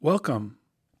Welcome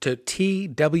to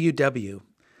TWW,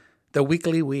 the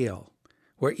Weekly Wheel,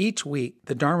 where each week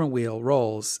the Dharma Wheel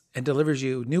rolls and delivers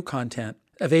you new content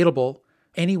available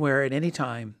anywhere at any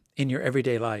time in your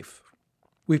everyday life.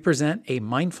 We present a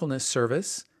mindfulness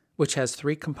service which has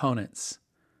three components.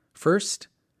 First,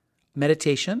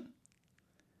 meditation,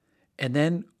 and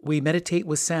then we meditate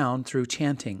with sound through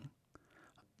chanting.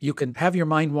 You can have your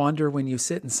mind wander when you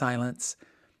sit in silence,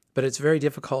 but it's very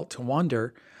difficult to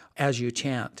wander as you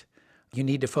chant. You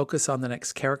need to focus on the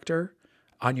next character,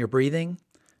 on your breathing,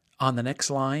 on the next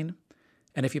line.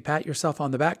 And if you pat yourself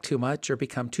on the back too much or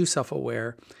become too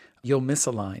self-aware, you'll miss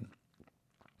a line.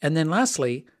 And then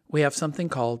lastly, we have something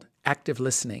called active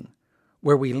listening,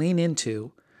 where we lean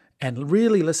into and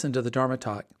really listen to the Dharma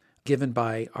talk given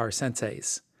by our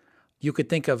senseis. You could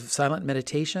think of silent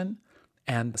meditation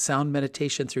and sound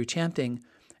meditation through chanting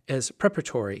as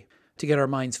preparatory to get our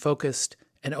minds focused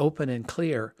and open and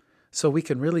clear so we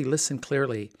can really listen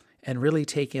clearly and really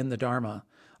take in the Dharma.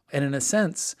 And in a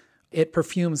sense, it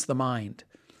perfumes the mind.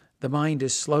 The mind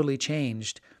is slowly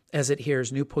changed as it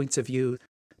hears new points of view,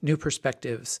 new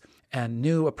perspectives, and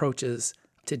new approaches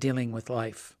to dealing with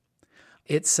life.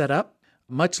 It's set up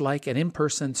much like an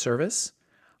in-person service.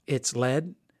 It's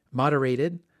led,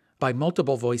 moderated by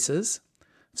multiple voices,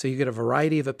 so you get a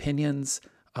variety of opinions,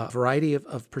 a variety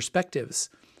of perspectives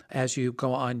as you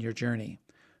go on your journey.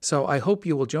 So I hope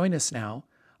you will join us now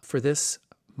for this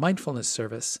mindfulness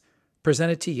service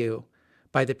presented to you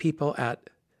by the people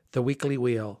at the Weekly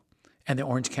Wheel and the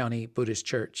Orange County Buddhist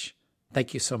Church.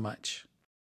 Thank you so much.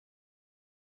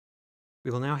 We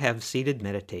will now have seated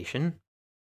meditation.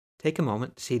 Take a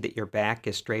moment to see that your back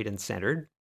is straight and centered,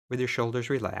 with your shoulders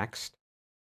relaxed.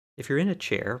 If you're in a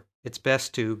chair, it's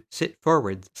best to sit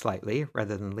forward slightly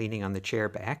rather than leaning on the chair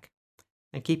back,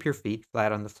 and keep your feet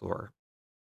flat on the floor.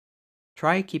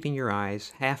 Try keeping your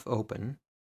eyes half open,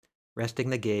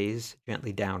 resting the gaze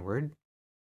gently downward,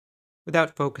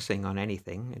 without focusing on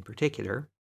anything in particular.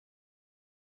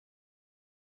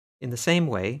 In the same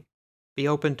way, be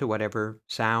open to whatever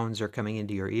sounds are coming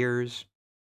into your ears,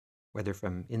 whether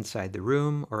from inside the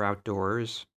room or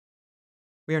outdoors.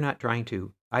 We are not trying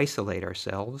to isolate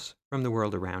ourselves from the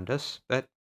world around us, but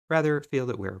rather feel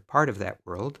that we're part of that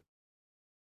world.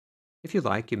 If you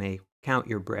like, you may count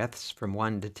your breaths from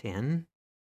 1 to 10.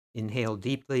 Inhale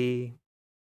deeply,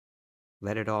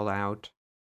 let it all out.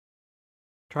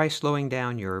 Try slowing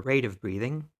down your rate of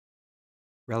breathing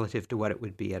relative to what it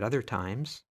would be at other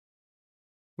times.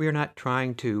 We are not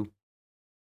trying to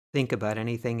think about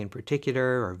anything in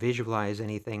particular or visualize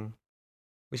anything.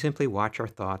 We simply watch our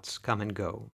thoughts come and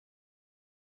go.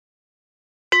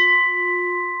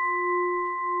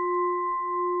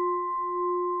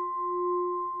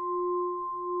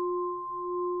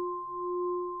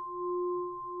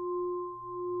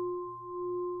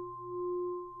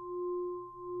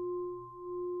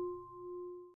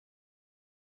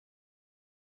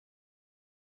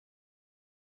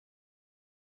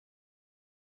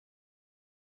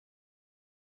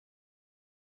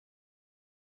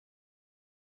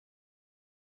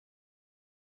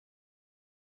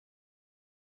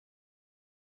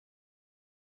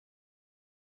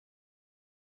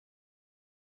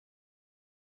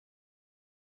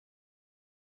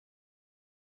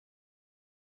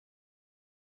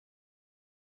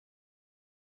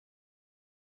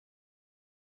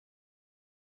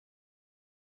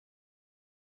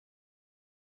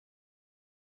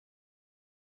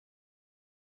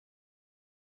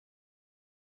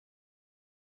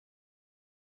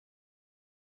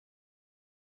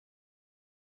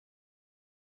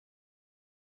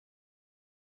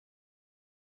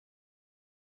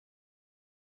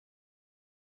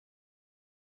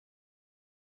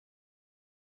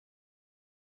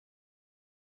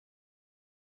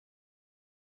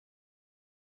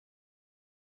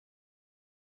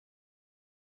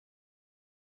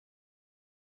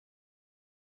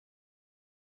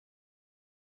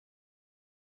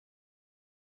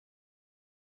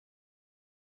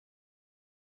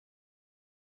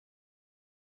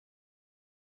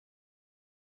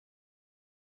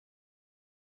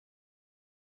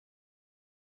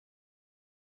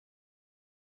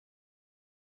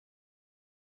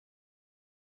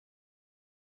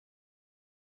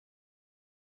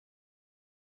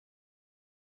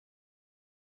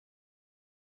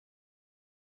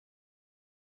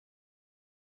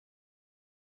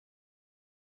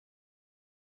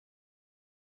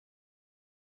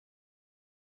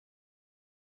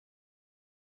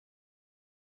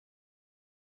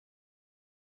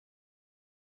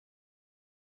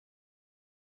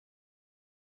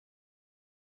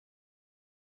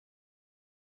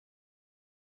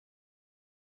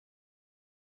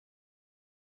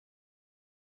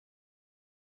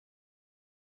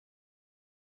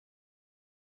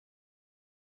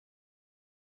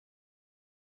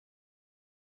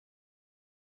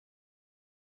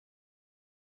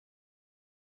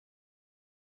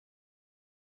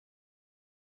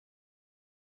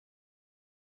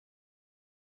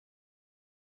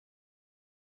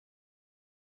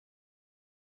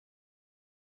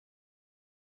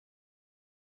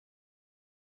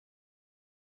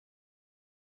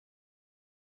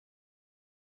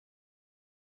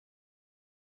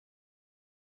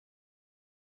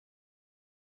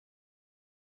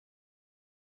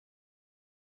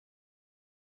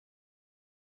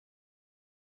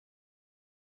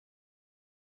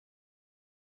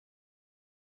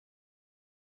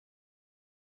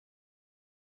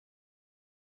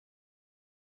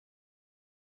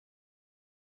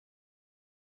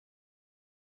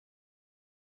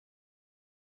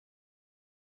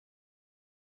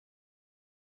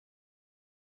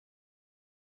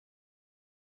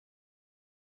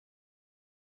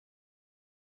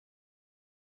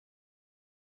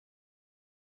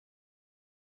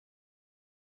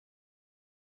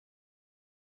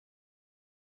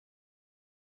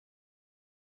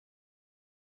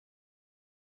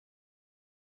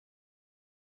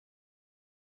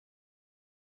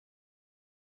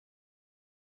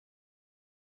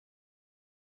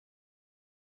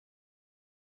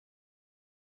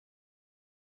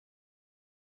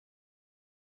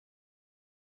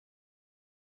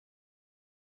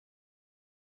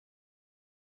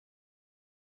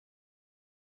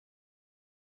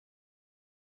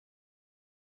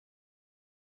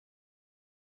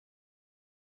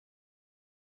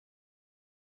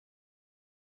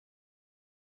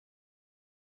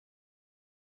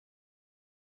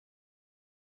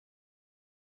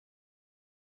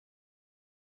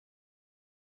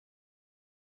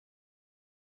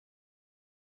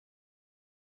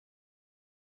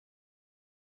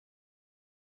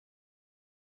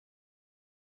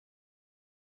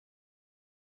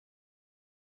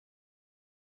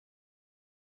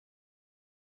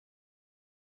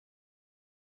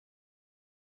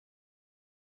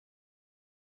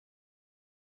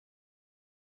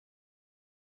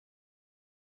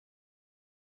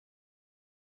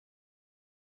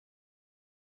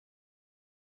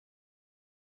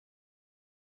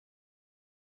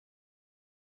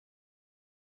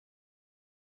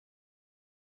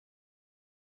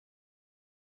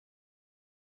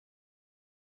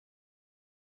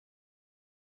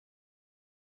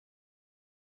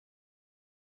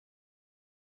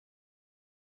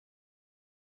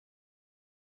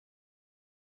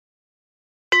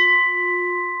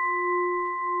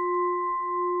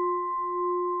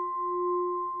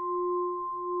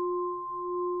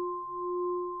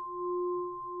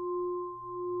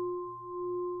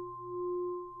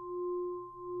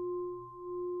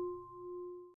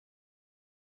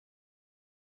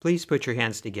 Please put your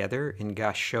hands together in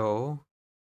Gassho.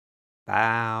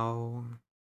 Bow.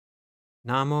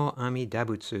 Namo Amida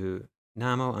Butsu.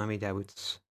 Namo Amida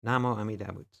Butsu. Namo Amida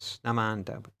Butsu.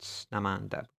 Namanda Butsu.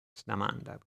 Namanda Butsu.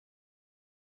 Namanda Butsu.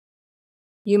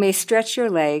 You may stretch your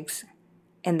legs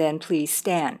and then please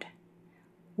stand.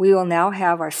 We will now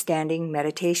have our standing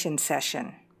meditation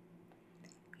session.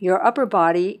 Your upper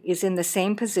body is in the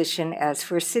same position as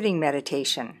for sitting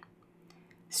meditation.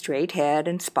 Straight head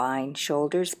and spine,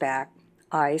 shoulders back,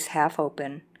 eyes half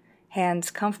open,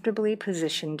 hands comfortably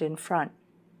positioned in front.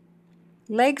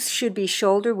 Legs should be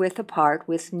shoulder-width apart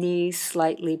with knees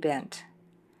slightly bent.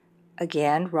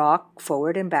 Again, rock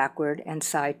forward and backward and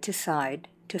side to side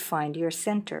to find your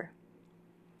center.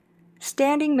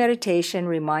 Standing meditation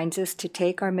reminds us to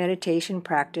take our meditation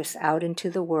practice out into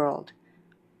the world,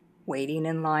 waiting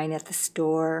in line at the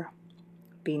store,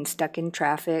 being stuck in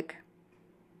traffic,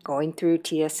 going through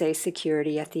TSA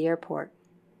security at the airport.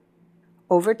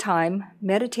 Over time,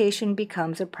 meditation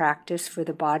becomes a practice for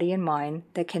the body and mind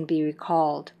that can be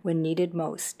recalled when needed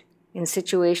most, in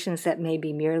situations that may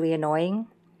be merely annoying,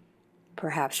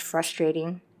 perhaps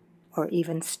frustrating, or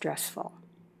even stressful.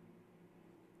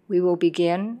 We will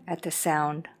begin at the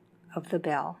sound of the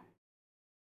bell.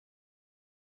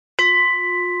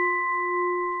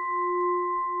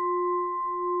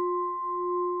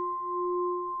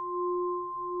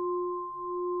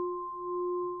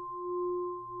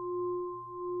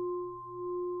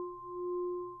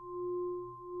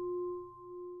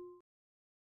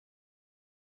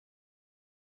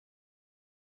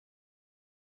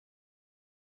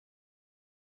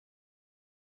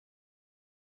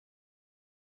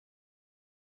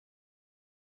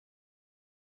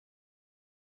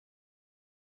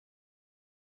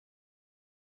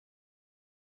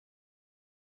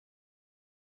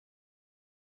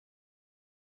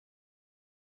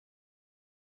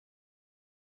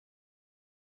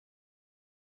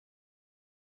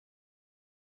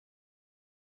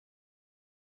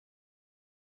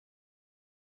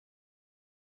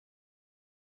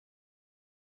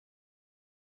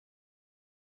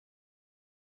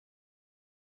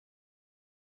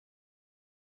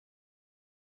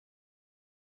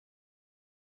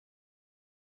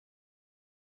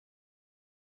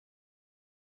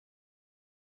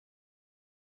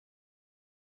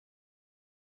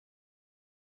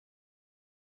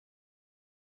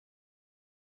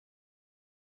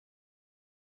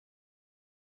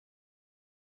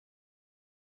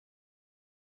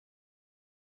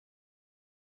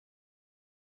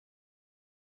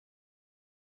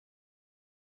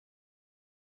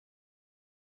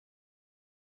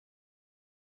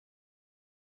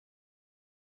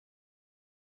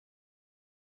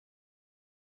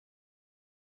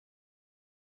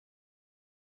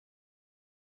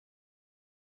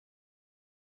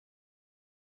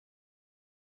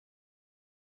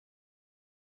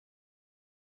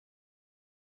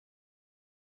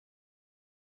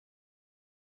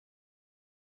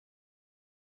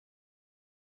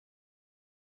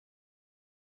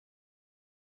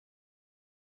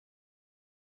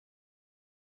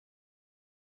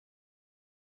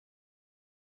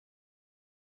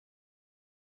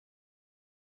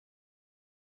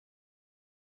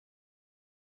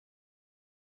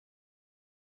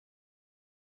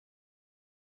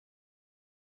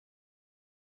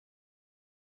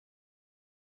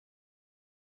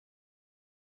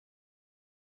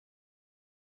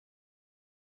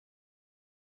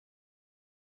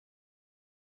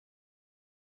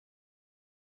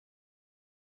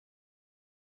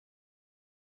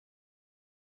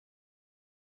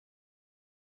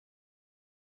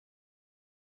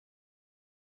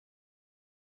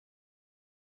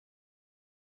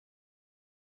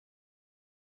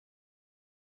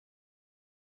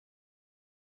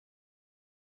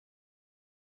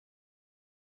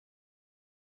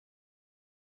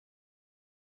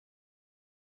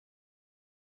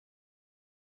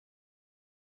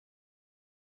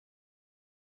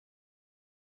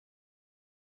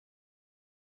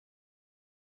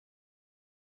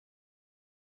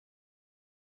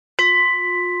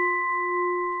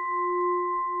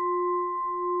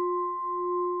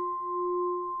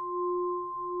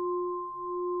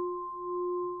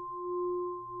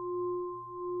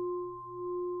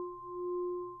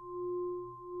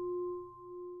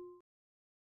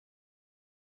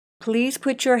 Please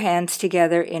put your hands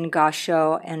together in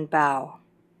Gassho and bow.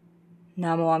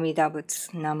 Namo Amida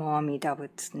Butsu, Namo Amida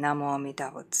Butsu, Namo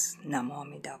Amida Butsu, Namo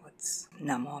Amida Butsu,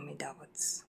 Namo Amida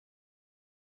Butsu.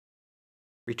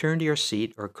 Return to your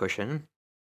seat or cushion.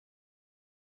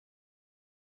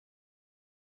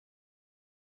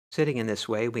 Sitting in this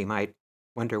way, we might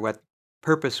wonder what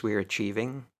purpose we're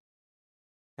achieving.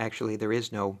 Actually, there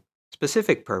is no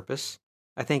specific purpose.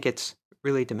 I think it's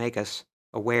really to make us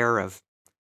aware of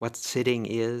what sitting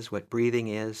is, what breathing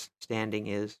is, standing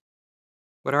is.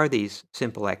 What are these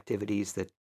simple activities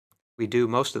that we do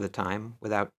most of the time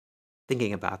without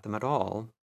thinking about them at all?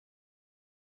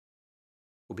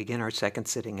 We'll begin our second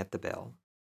sitting at the bell.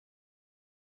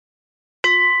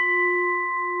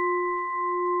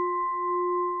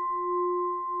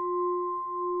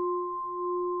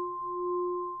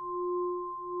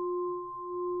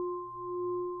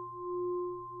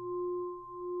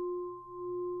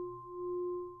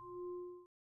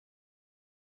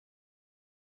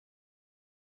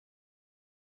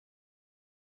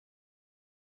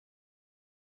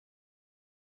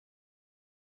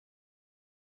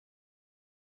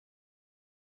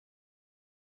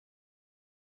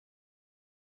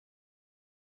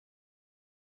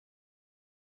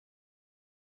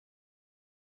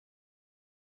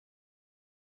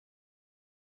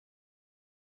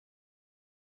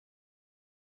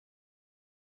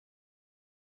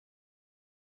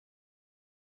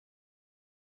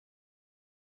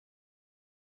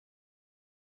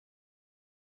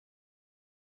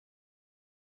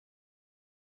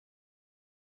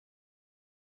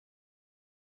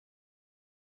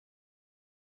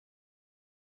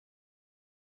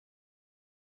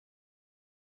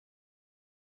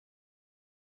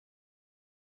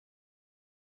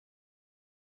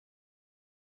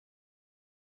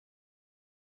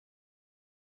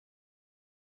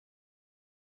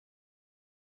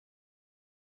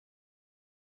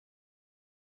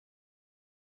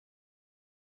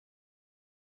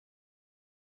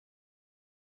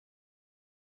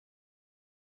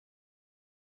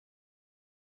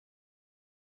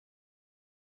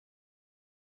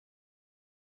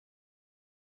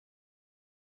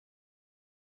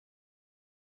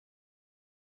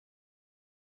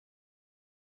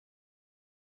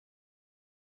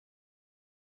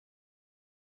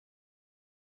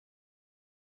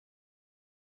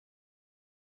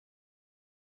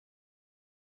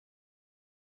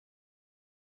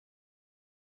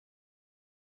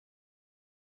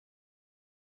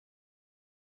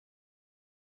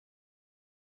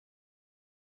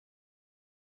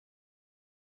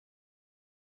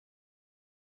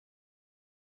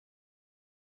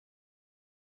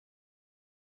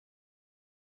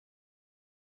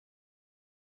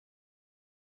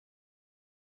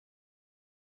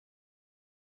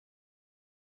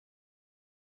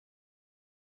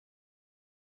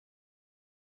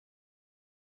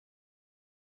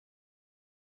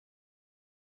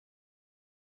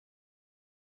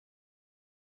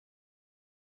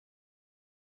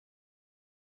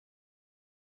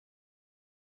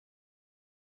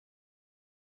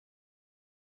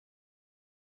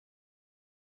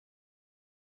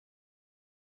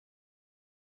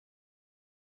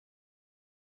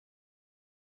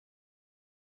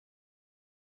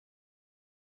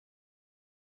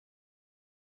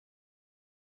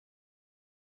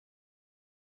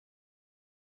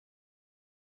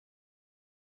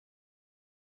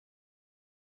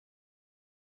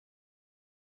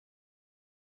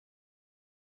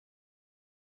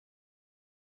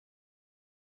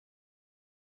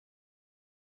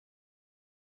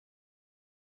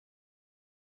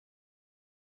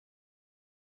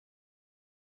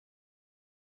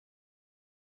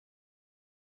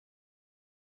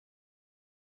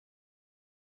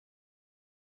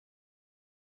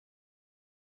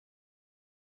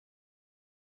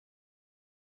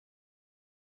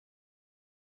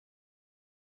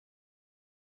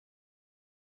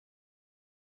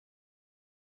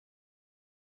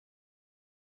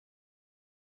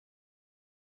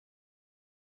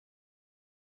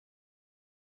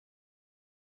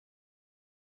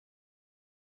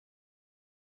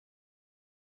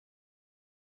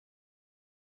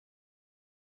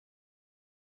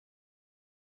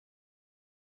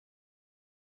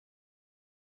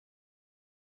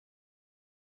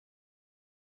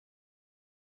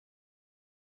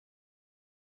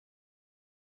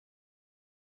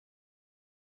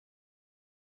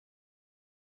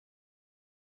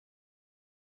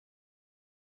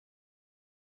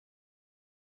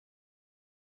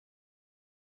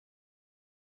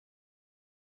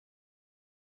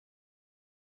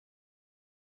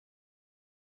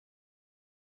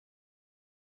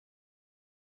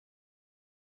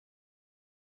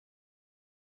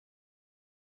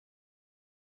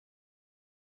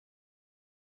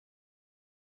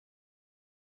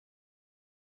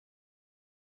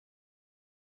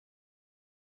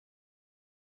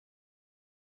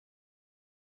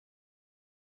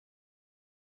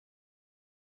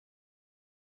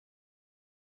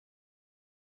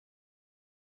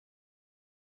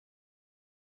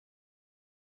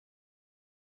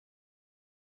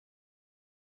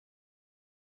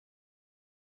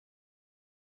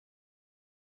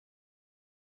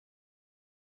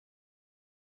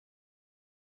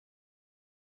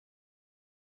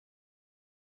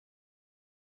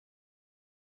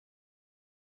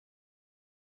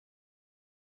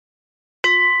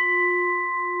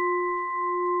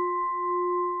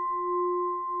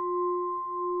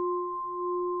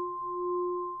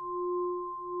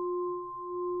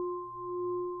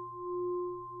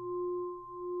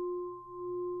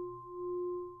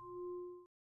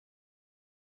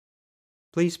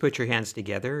 Please put your hands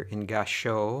together in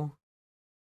Gassho.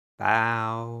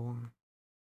 Bow.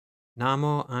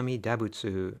 Namo Amida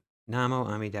Butsu. Namo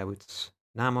Amida Butsu.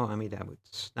 Namo Amida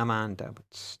Butsu. Namanda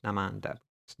Butsu. Namanda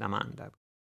Butsu. Namanda Butsu.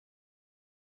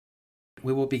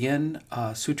 We will begin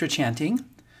sutra chanting.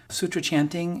 Sutra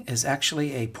chanting is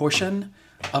actually a portion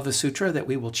of a sutra that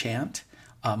we will chant.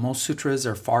 Most sutras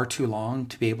are far too long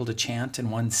to be able to chant in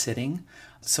one sitting.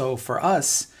 So for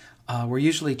us, we're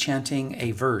usually chanting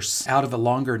a verse out of a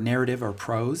longer narrative or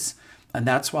prose. And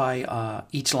that's why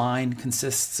each line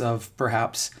consists of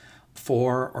perhaps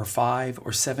 4 or 5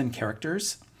 or 7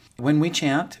 characters. When we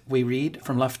chant, we read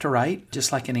from left to right,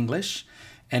 just like in English,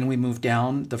 and we move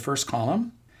down the first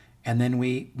column, and then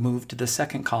we move to the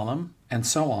second column, and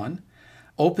so on.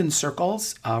 Open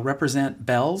circles represent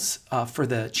bells for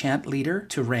the chant leader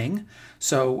to ring.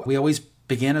 So we always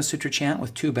begin a sutra chant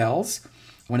with 2 bells.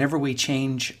 Whenever we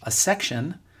change a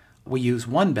section, we use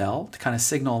 1 bell to kind of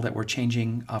signal that we're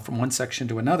changing from one section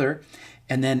to another.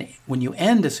 And then when you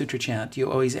end a sutra chant,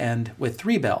 you always end with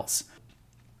 3 bells.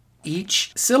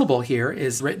 Each syllable here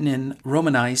is written in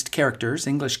Romanized characters,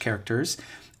 English characters,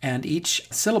 and each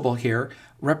syllable here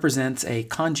represents a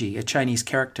kanji, a Chinese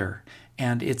character,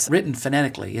 and it's written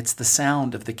phonetically. It's the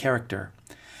sound of the character.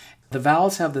 The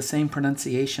vowels have the same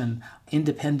pronunciation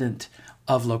independent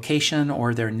of location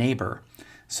or their neighbor.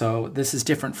 So this is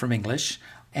different from English.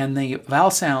 And the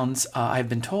vowel sounds, I've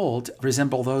been told,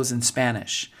 resemble those in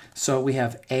Spanish. So we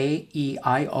have A, E,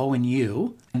 I, O, and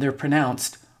U, and they're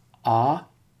pronounced A,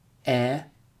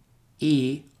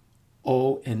 E,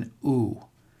 O, and U.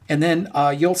 And then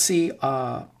you'll see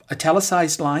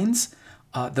italicized lines.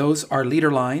 Those are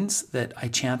leader lines that I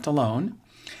chant alone.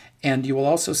 And you will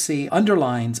also see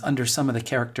underlines under some of the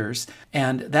characters.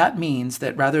 And that means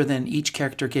that rather than each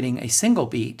character getting a single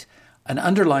beat, an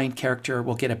underlined character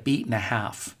will get a beat and a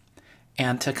half.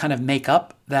 And to kind of make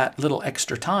up that little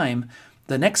extra time,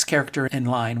 the next character in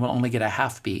line will only get a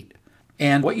half beat.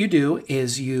 And what you do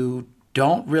is you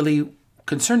don't really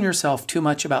concern yourself too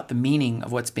much about the meaning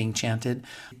of what's being chanted.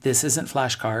 This isn't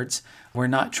flashcards. We're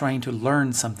not trying to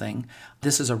learn something.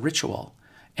 This is a ritual.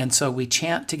 And so we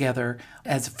chant together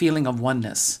as a feeling of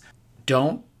oneness.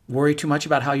 Don't worry too much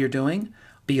about how you're doing.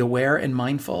 Be aware and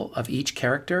mindful of each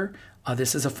character.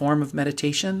 This is a form of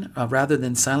meditation. Rather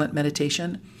than silent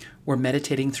meditation, we're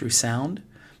meditating through sound.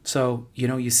 So,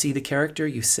 you see the character,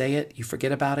 you say it, you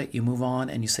forget about it, you move on,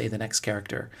 and you say the next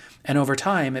character. And over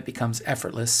time, it becomes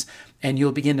effortless, and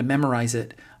you'll begin to memorize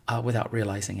it without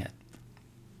realizing it.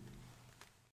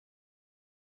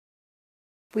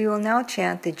 We will now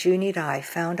chant the Junirai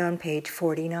found on page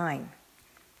 49.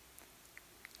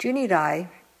 Junirai,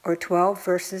 or 12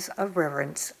 verses of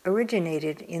reverence,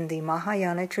 originated in the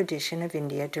Mahayana tradition of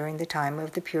India during the time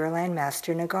of the Pure Land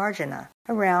Master Nagarjuna,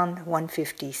 around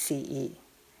 150 CE.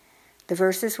 The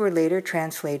verses were later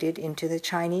translated into the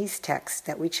Chinese text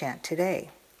that we chant today.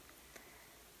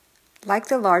 Like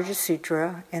the largest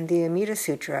sutra and the Amida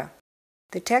Sutra,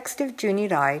 the text of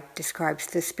Junirai describes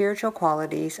the spiritual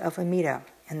qualities of Amida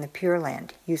and the Pure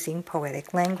Land using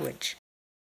poetic language.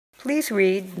 Please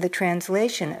read the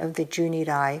translation of the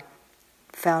Junirai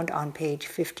found on page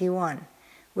 51,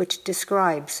 which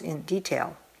describes in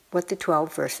detail what the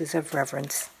 12 verses of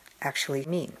reverence actually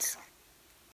means.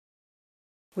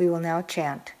 We will now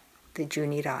chant the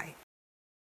Junirai.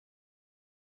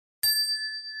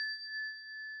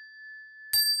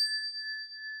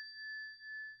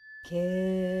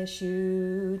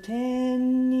 Keshu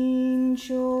Tennin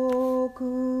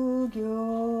Shokugyo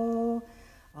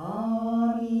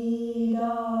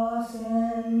Amida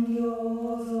Sengyo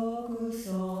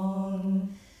Zokuson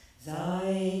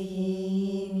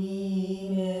Zaihi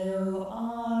Mimeu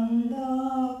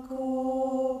Andako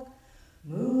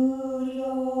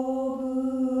Muryo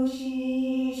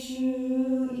Bushi Shu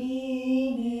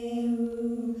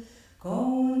Imeru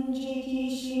Konjiki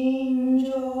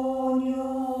Shinjo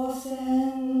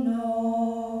Nyosen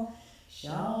no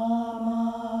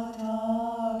Shamata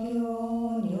Gyo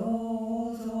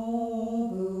Nyozobu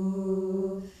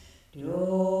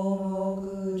Ryomokujo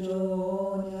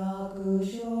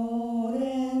Nyakusho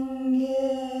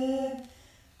Renge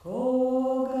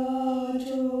Koga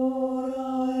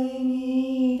Chorai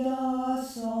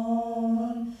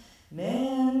Nidason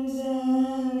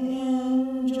Menzen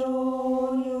Enjo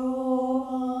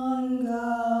Nyomangat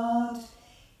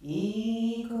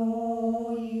Iko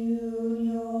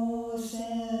Yunyo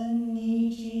Sen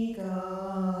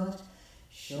Nichigat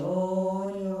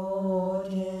Shonyo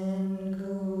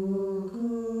Tenku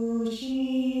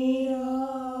Kushira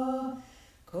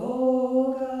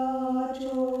Koga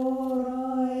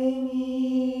Chorai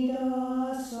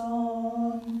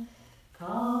Nidason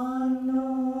Kano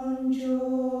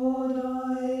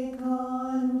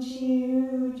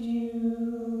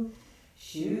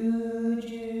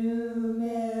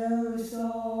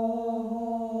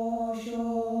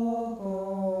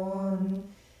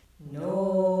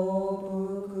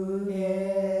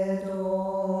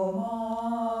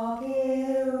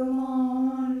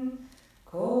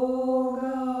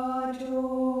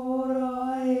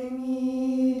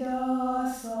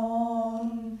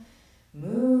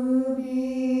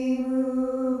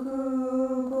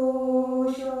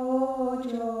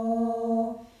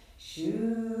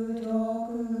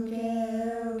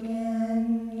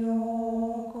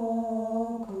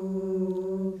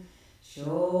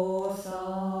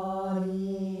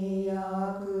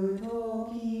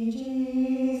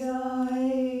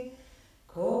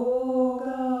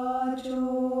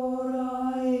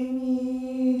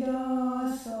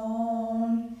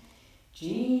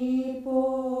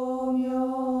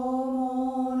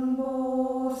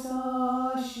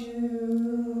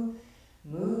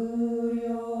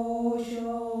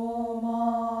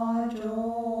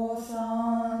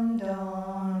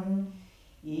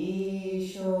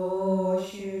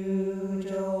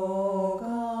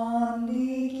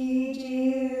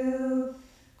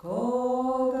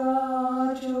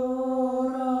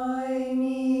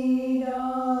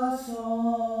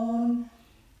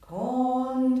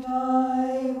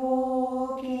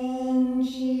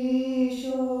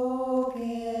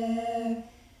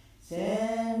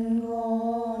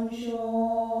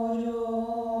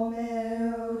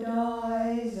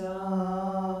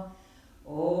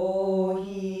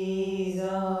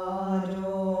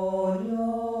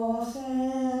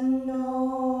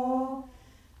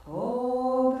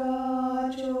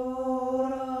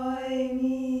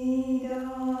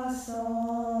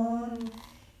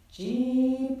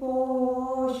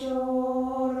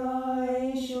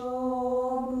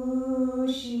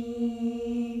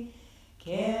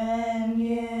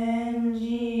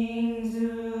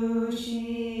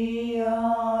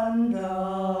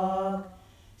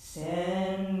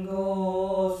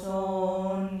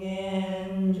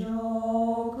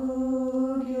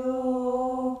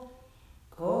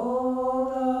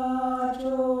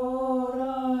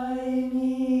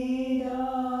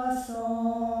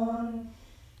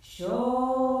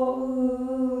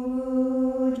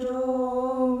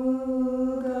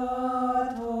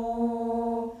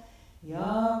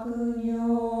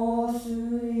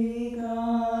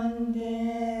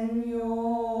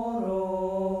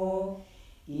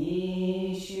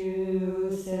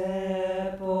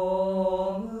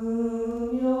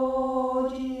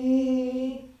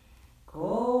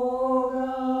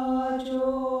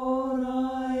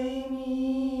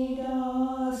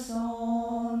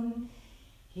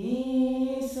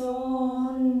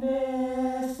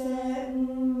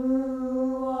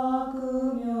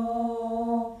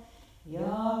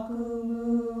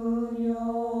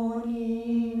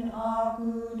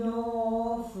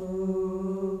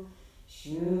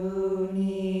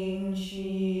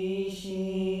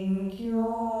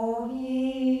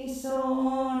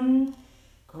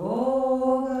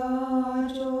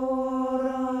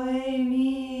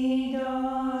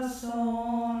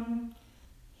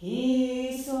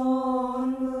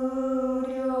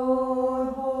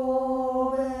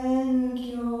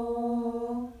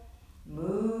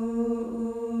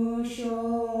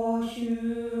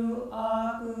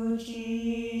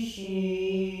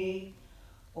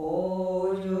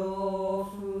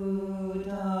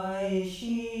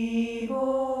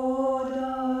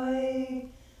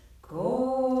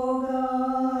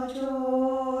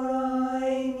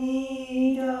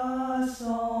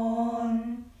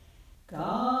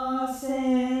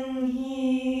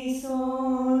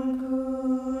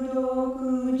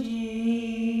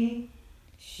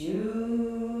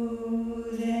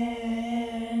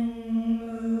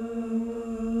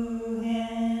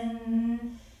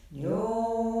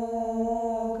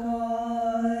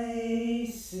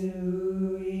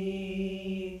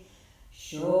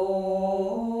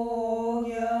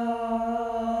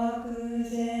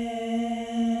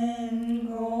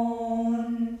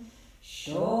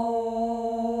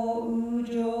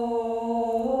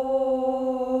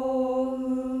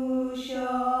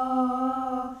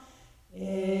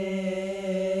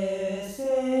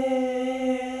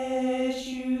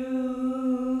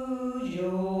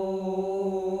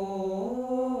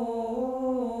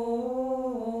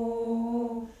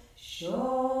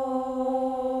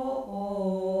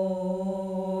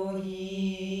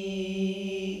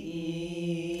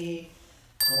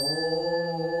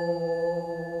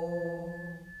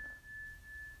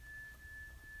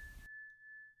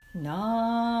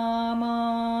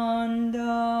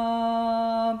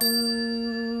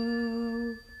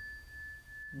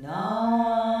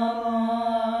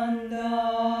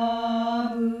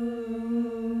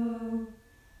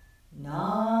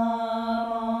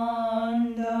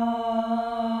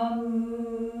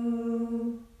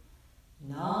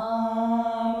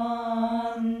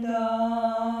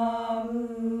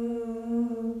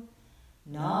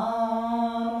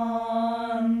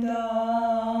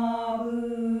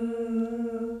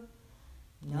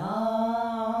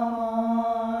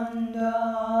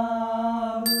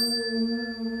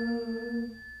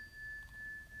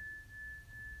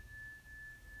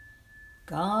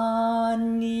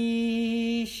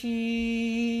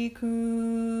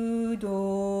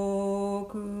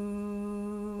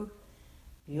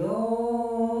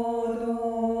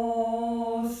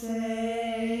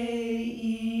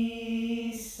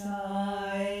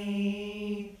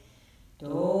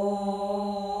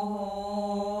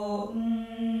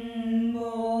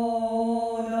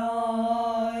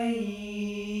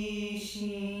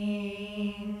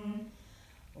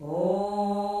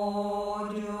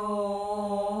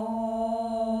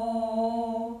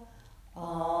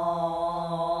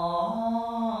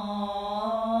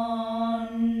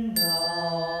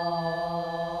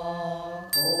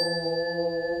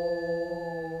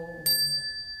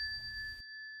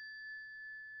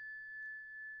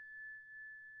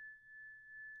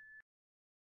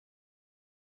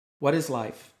What is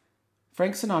life?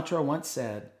 Frank Sinatra once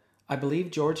said, I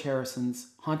believe George Harrison's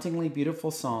hauntingly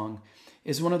beautiful song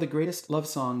is one of the greatest love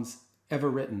songs ever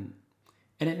written,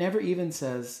 and it never even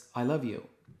says, I love you.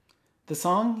 The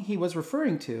song he was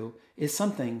referring to is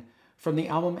Something from the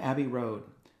album Abbey Road.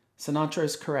 Sinatra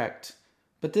is correct,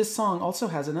 but this song also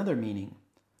has another meaning.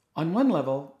 On one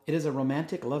level, it is a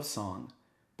romantic love song,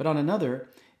 but on another,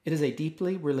 it is a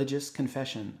deeply religious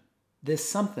confession. This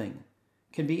something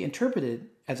can be interpreted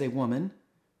as a woman,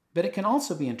 but it can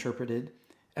also be interpreted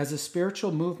as a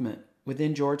spiritual movement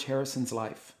within George Harrison's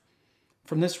life.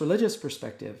 From this religious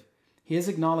perspective, he is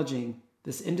acknowledging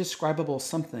this indescribable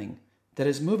something that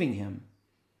is moving him.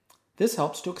 This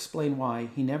helps to explain why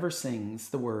he never sings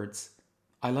the words,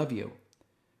 I love you.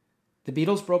 The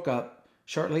Beatles broke up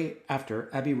shortly after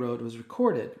Abbey Road was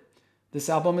recorded. This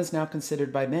album is now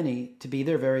considered by many to be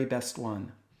their very best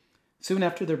one. Soon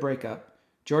after their breakup,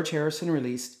 George Harrison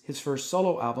released his first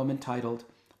solo album entitled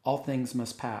All Things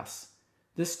Must Pass.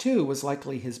 This too was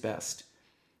likely his best.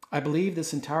 I believe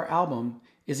this entire album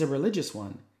is a religious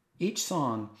one. Each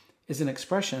song is an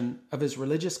expression of his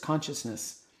religious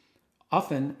consciousness,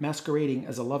 often masquerading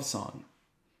as a love song.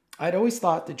 I'd always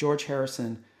thought that George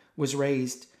Harrison was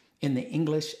raised in the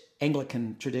English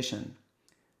Anglican tradition,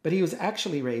 but he was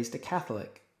actually raised a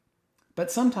Catholic.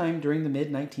 But sometime during the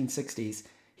mid-1960s,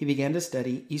 he began to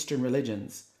study Eastern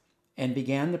religions and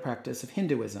began the practice of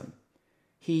Hinduism.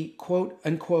 He,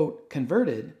 quote-unquote,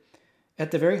 converted at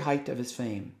the very height of his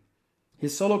fame.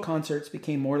 His solo concerts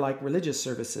became more like religious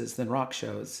services than rock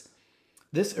shows.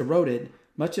 This eroded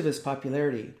much of his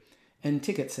popularity and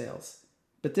ticket sales,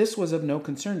 but this was of no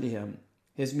concern to him.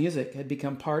 His music had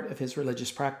become part of his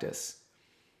religious practice.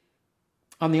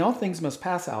 On the All Things Must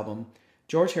Pass album,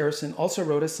 George Harrison also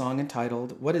wrote a song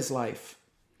entitled What is Life?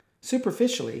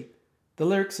 Superficially, the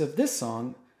lyrics of this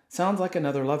song sound like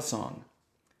another love song.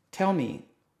 Tell me,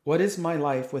 what is my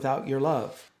life without your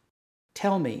love?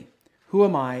 Tell me, who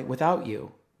am I without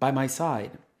you by my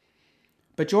side?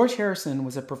 But George Harrison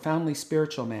was a profoundly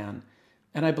spiritual man,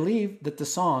 and I believe that the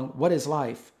song What is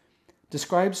Life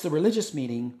describes the religious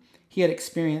meaning he had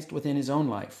experienced within his own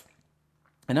life.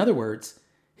 In other words,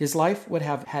 his life would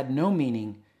have had no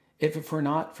meaning if it were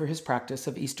not for his practice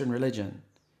of Eastern religion.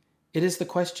 It is the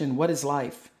question, what is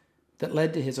life, that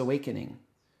led to his awakening.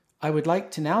 I would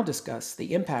like to now discuss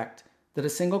the impact that a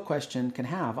single question can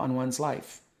have on one's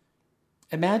life.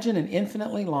 Imagine an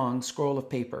infinitely long scroll of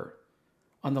paper.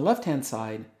 On the left-hand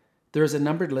side, there is a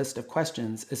numbered list of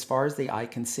questions as far as the eye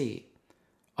can see.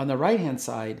 On the right-hand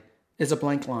side is a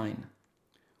blank line,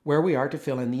 where we are to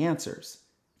fill in the answers.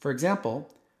 For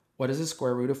example, what is the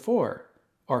square root of 4?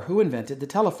 Or who invented the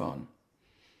telephone?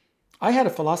 I had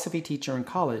a philosophy teacher in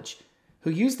college who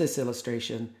used this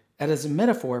illustration as a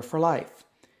metaphor for life.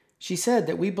 She said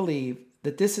that we believe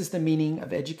that this is the meaning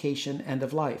of education and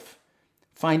of life,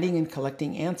 finding and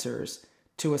collecting answers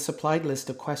to a supplied list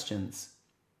of questions.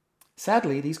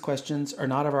 Sadly, these questions are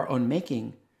not of our own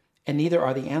making, and neither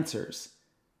are the answers.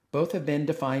 Both have been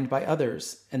defined by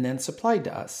others and then supplied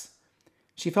to us.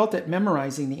 She felt that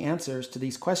memorizing the answers to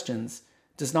these questions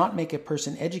does not make a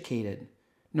person educated,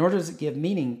 nor does it give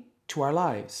meaning to our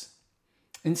lives.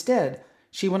 Instead,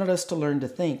 she wanted us to learn to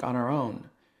think on our own.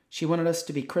 She wanted us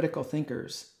to be critical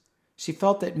thinkers. She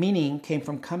felt that meaning came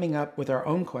from coming up with our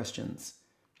own questions.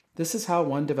 This is how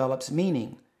one develops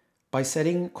meaning, by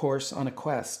setting course on a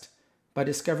quest, by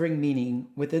discovering meaning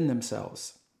within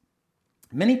themselves.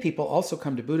 Many people also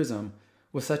come to Buddhism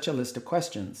with such a list of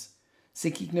questions,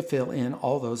 seeking to fill in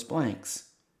all those blanks.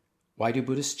 Why do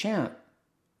Buddhists chant?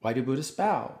 Why do Buddhists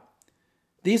bow?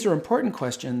 These are important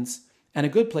questions and a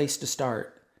good place to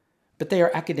start, but they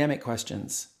are academic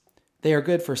questions. They are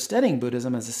good for studying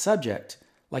Buddhism as a subject,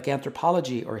 like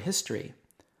anthropology or history.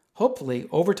 Hopefully,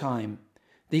 over time,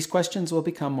 these questions will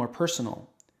become more personal.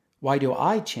 Why do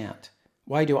I chant?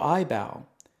 Why do I bow?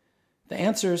 The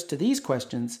answers to these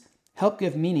questions help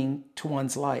give meaning to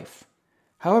one's life.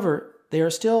 However, they are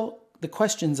still the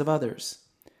questions of others.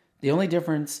 The only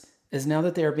difference is now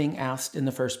that they are being asked in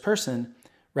the first person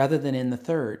rather than in the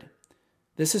third.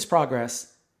 This is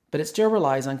progress, but it still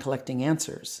relies on collecting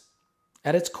answers.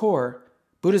 At its core,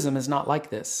 Buddhism is not like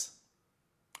this.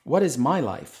 What is my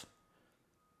life?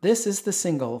 This is the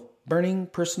single, burning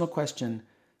personal question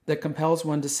that compels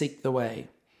one to seek the way.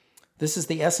 This is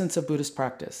the essence of Buddhist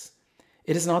practice.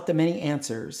 It is not the many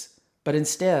answers, but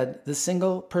instead the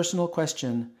single personal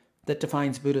question that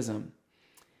defines Buddhism.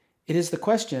 It is the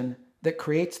question that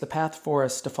creates the path for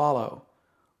us to follow.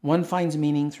 One finds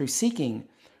meaning through seeking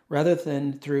rather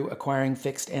than through acquiring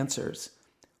fixed answers.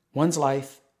 One's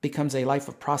life becomes a life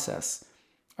of process,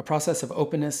 a process of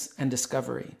openness and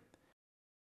discovery.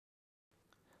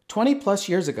 20 plus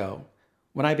years ago,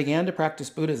 when I began to practice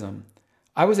Buddhism,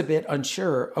 I was a bit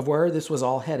unsure of where this was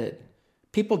all headed.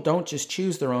 People don't just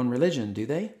choose their own religion, do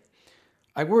they?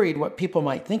 I worried what people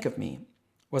might think of me.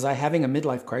 Was I having a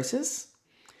midlife crisis?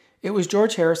 It was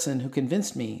George Harrison who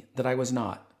convinced me that I was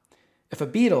not. If a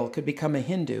Beatle could become a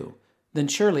Hindu, then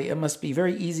surely it must be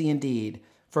very easy indeed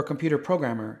for a computer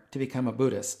programmer to become a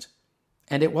Buddhist.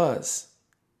 And it was.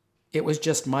 It was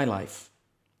just my life.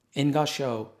 In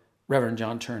Gasho, Reverend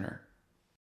John Turner.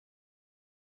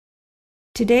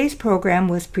 Today's program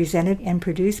was presented and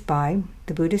produced by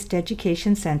the Buddhist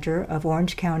Education Center of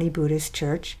Orange County Buddhist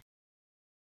Church.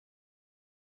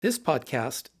 This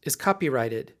podcast is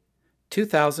copyrighted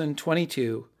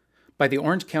 2022 by the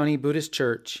Orange County Buddhist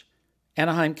Church,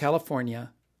 Anaheim,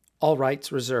 California, all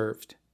rights reserved.